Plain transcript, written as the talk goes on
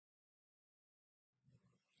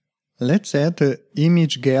Let's add an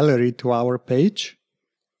image gallery to our page,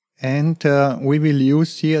 and we will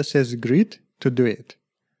use CSS Grid to do it.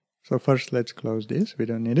 So first let's close this, we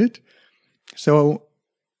don't need it. So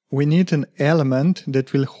we need an element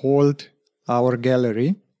that will hold our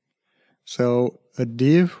gallery. So a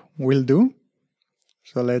div will do.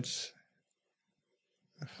 So let's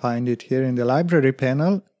find it here in the library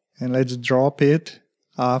panel, and let's drop it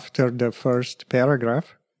after the first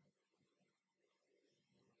paragraph.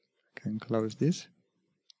 Can close this.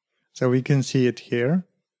 So we can see it here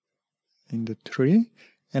in the tree.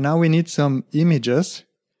 And now we need some images.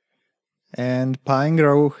 And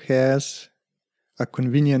Pinegrow has a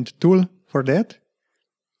convenient tool for that.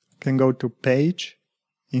 You can go to Page,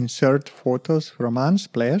 Insert Photos from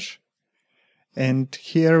Unsplash. And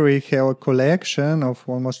here we have a collection of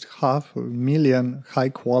almost 500,000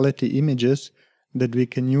 high-quality images that we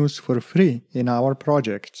can use for free in our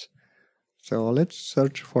projects. So let's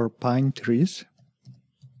search for pine trees.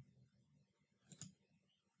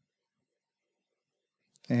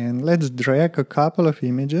 And let's drag a couple of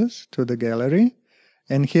images to the gallery.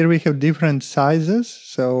 And here we have different sizes,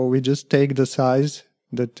 so we just take the size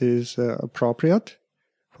that is appropriate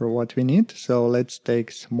for what we need. So let's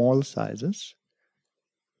take small sizes.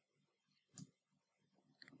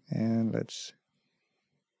 And let's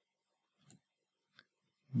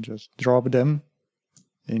just drop them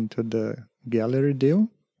into the gallery div.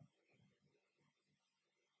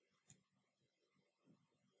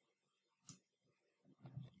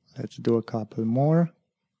 Let's do a couple more.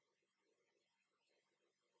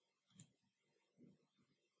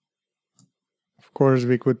 Of course,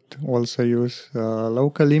 we could also use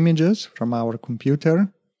local images from our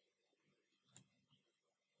computer.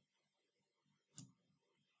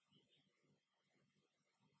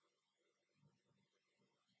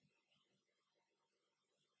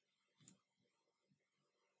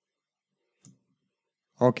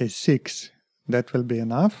 Okay, 6. That will be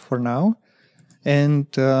enough for now. And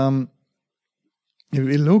if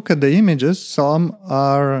we look at the images, some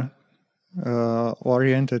are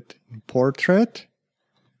oriented in portrait,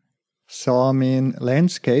 some in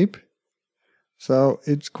landscape. So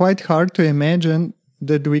it's quite hard to imagine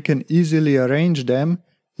that we can easily arrange them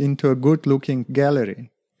into a good-looking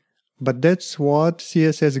gallery. But that's what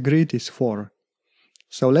CSS Grid is for.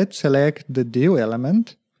 So let's select the div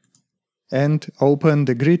element and open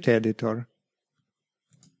the grid editor.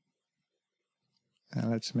 And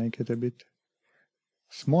let's make it a bit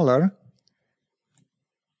smaller.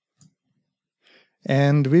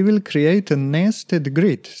 And we will create a nested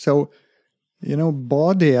grid. So,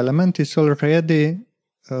 body element is already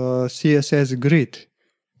CSS Grid.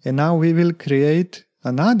 And now we will create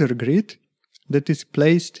another grid that is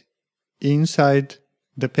placed inside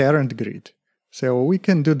the parent grid. So we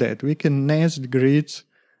can do that. We can nest grids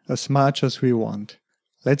as much as we want.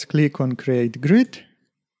 Let's click on Create Grid,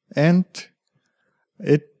 and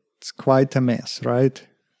it's quite a mess, right?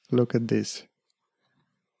 Look at this.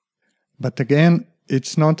 But again,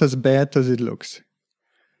 it's not as bad as it looks.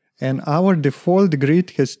 And our default grid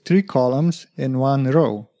has 3 columns and 1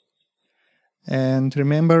 row. And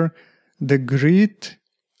remember, the grid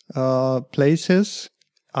places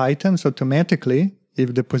items automatically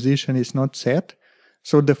if the position is not set.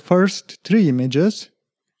 So the first 3 images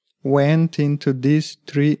went into these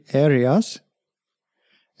 3 areas,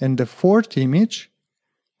 and the 4th image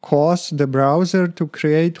caused the browser to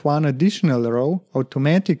create 1 additional row,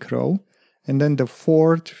 automatic row, and then the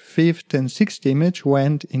 4th, 5th, and 6th image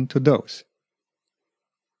went into those.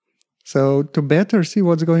 So to better see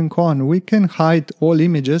what's going on, we can hide all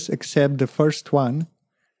images except the first one,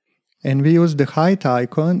 and we use the hide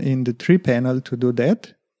icon in the tree panel to do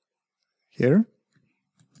that, here.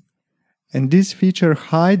 And this feature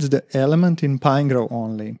hides the element in Pinegrow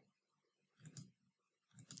only.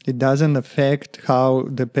 It doesn't affect how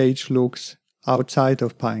the page looks outside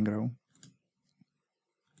of Pinegrow.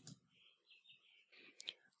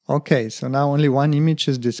 Okay, so now only 1 image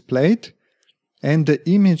is displayed, and the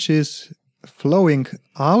image is flowing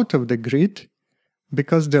out of the grid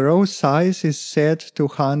because the row size is set to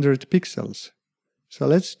 100 pixels. So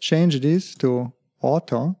let's change this to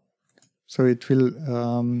auto, so it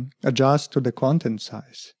will adjust to the content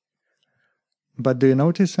size. But do you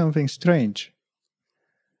notice something strange?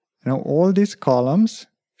 Now all these columns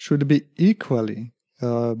should be equally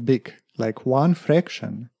big, like 1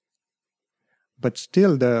 fraction. But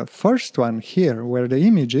still the first one here, where the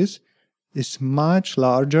image is much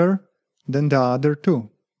larger than the other 2.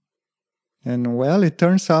 And well, it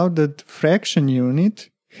turns out that fraction unit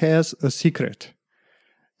has a secret.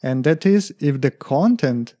 And that is, if the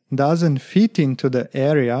content doesn't fit into the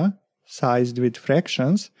area sized with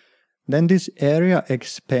fractions, then this area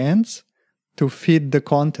expands to fit the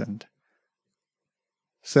content.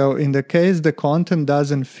 So in the case the content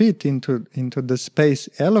doesn't fit into the space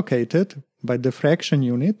allocated by the fraction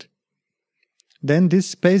unit, then this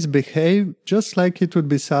space behaves just like it would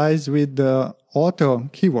be sized with the auto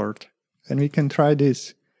keyword. And we can try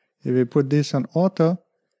this. If we put this on auto,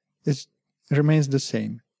 it remains the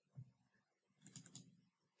same.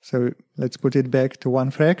 So let's put it back to one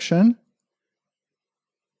fraction.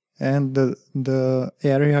 And the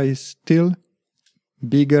area is still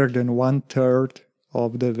bigger than 1/3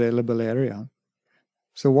 of the available area.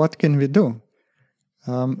 So what can we do?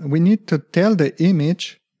 We need to tell the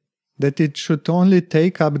image that it should only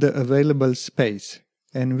take up the available space,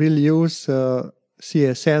 and we'll use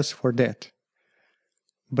CSS for that.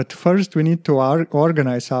 But first we need to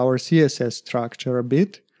organize our CSS structure a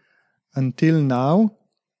bit. Until now,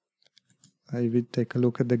 I will take a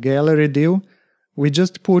look at the gallery div. We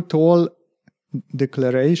just put all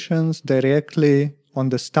declarations directly on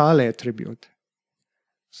the style attribute.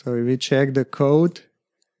 So if we check the code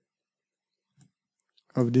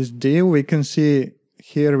of this div, we can see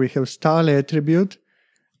here we have style attribute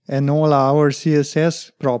and all our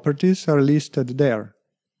CSS properties are listed there.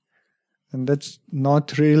 And that's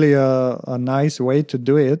not really a nice way to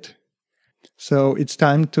do it. So it's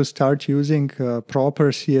time to start using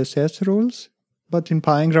proper CSS rules. But in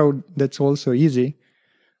Pinegrow, that's also easy.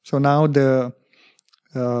 So now the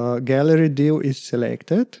gallery div is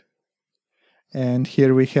selected. And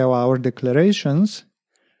here we have our declarations.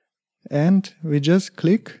 And we just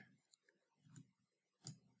click.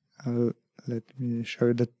 Let me show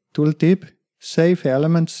you the tooltip. Save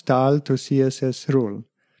element style to CSS rule.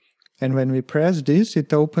 And when we press this,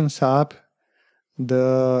 it opens up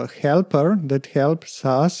the helper that helps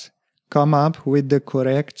us come up with the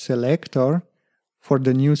correct selector for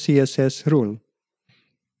the new CSS rule.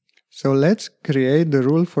 So let's create the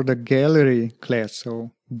rule for the gallery class.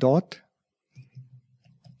 So dot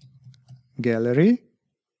gallery.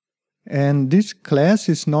 And this class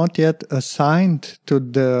is not yet assigned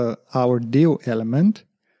to our div element.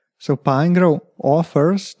 So Pinegrow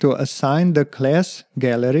offers to assign the class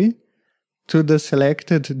gallery to the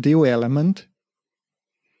selected div element.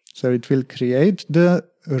 So it will create the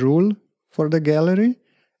rule for the gallery,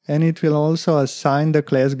 and it will also assign the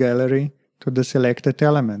class gallery to the selected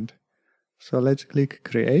element. So let's click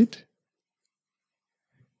create.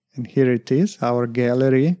 And here it is, our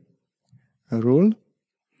gallery rule.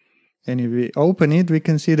 And if we open it, we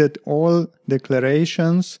can see that all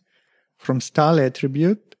declarations from style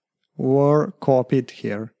attribute were copied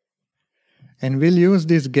here. And we'll use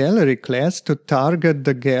this gallery class to target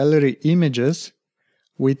the gallery images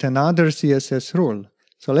with another CSS rule.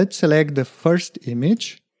 So let's select the first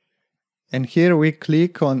image. And here we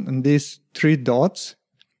click on these three dots.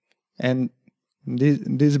 And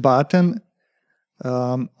this button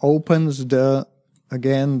opens the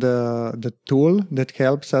tool that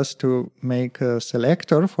helps us to make a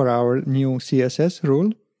selector for our new CSS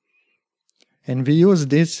rule. And we use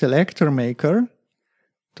this selector maker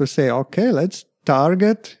to say, okay, let's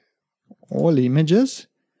target all images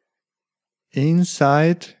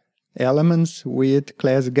inside elements with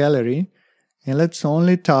class gallery. And let's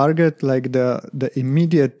only target like the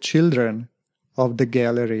immediate children of the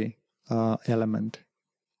gallery element.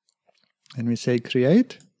 And we say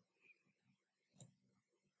create.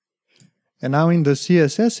 And now in the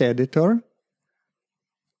CSS editor,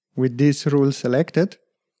 with this rule selected,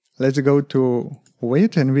 let's go to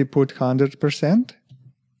width and we put 100%.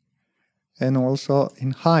 And also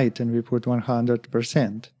in height and we put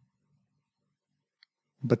 100%.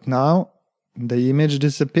 But now the image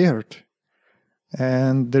disappeared.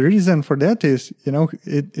 And the reason for that is,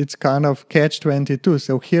 it's kind of catch-22.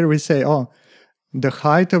 So here we say, the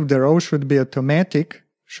height of the row should be automatic,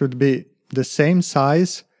 should be the same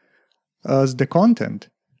size as the content.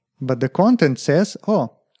 But the content says,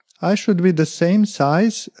 I should be the same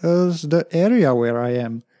size as the area where I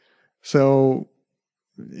am. So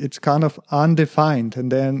it's kind of undefined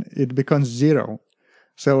and then it becomes 0.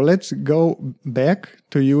 So let's go back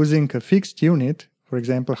to using a fixed unit, for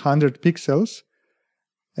example, 100 pixels.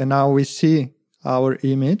 And now we see our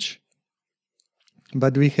image.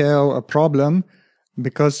 But we have a problem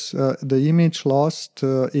because the image lost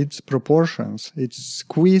its proportions. It's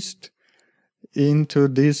squeezed into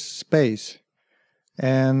this space.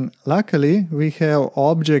 And luckily, we have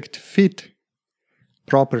object fit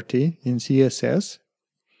property in CSS.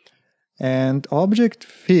 And object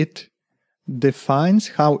fit defines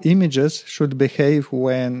how images should behave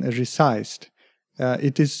when resized.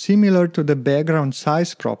 It is similar to the background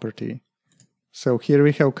size property. So here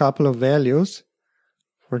we have a couple of values.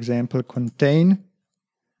 for example, contain,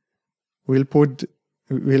 we'll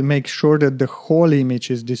make sure that the whole image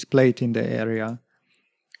is displayed in the area.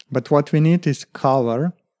 But what we need is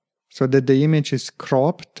cover, so that the image is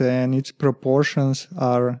cropped and its proportions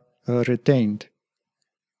are retained.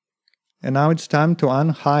 And now it's time to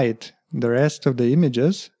unhide the rest of the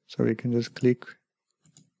images. So we can just click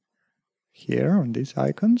here on these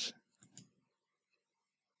icons.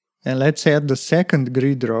 And let's add the second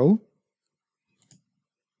grid row.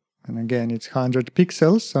 And again, it's 100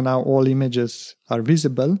 pixels, so now all images are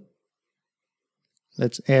visible.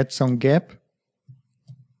 Let's add some gap.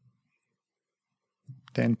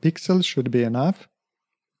 10 pixels should be enough.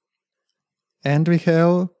 And we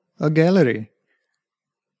have a gallery.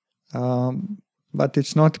 But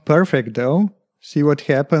it's not perfect though. See what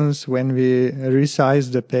happens when we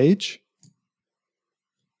resize the page.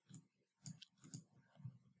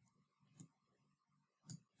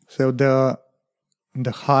 So the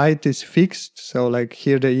height is fixed, so like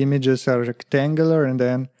here the images are rectangular, and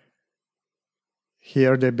then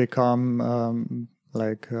here they become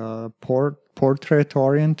portrait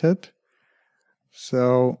oriented,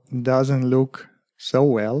 so it doesn't look so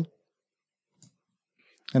well.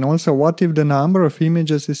 And also, what if the number of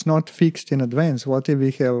images is not fixed in advance? What if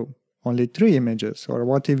we have only 3 images, or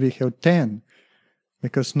what if we have 10?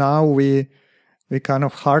 Because now we kind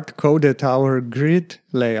of hard-coded our grid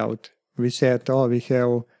layout. We said, oh, we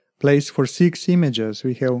have place for 6 images.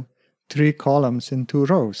 We have 3 columns and 2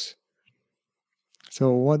 rows.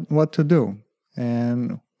 So what to do?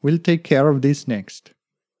 And we'll take care of this next.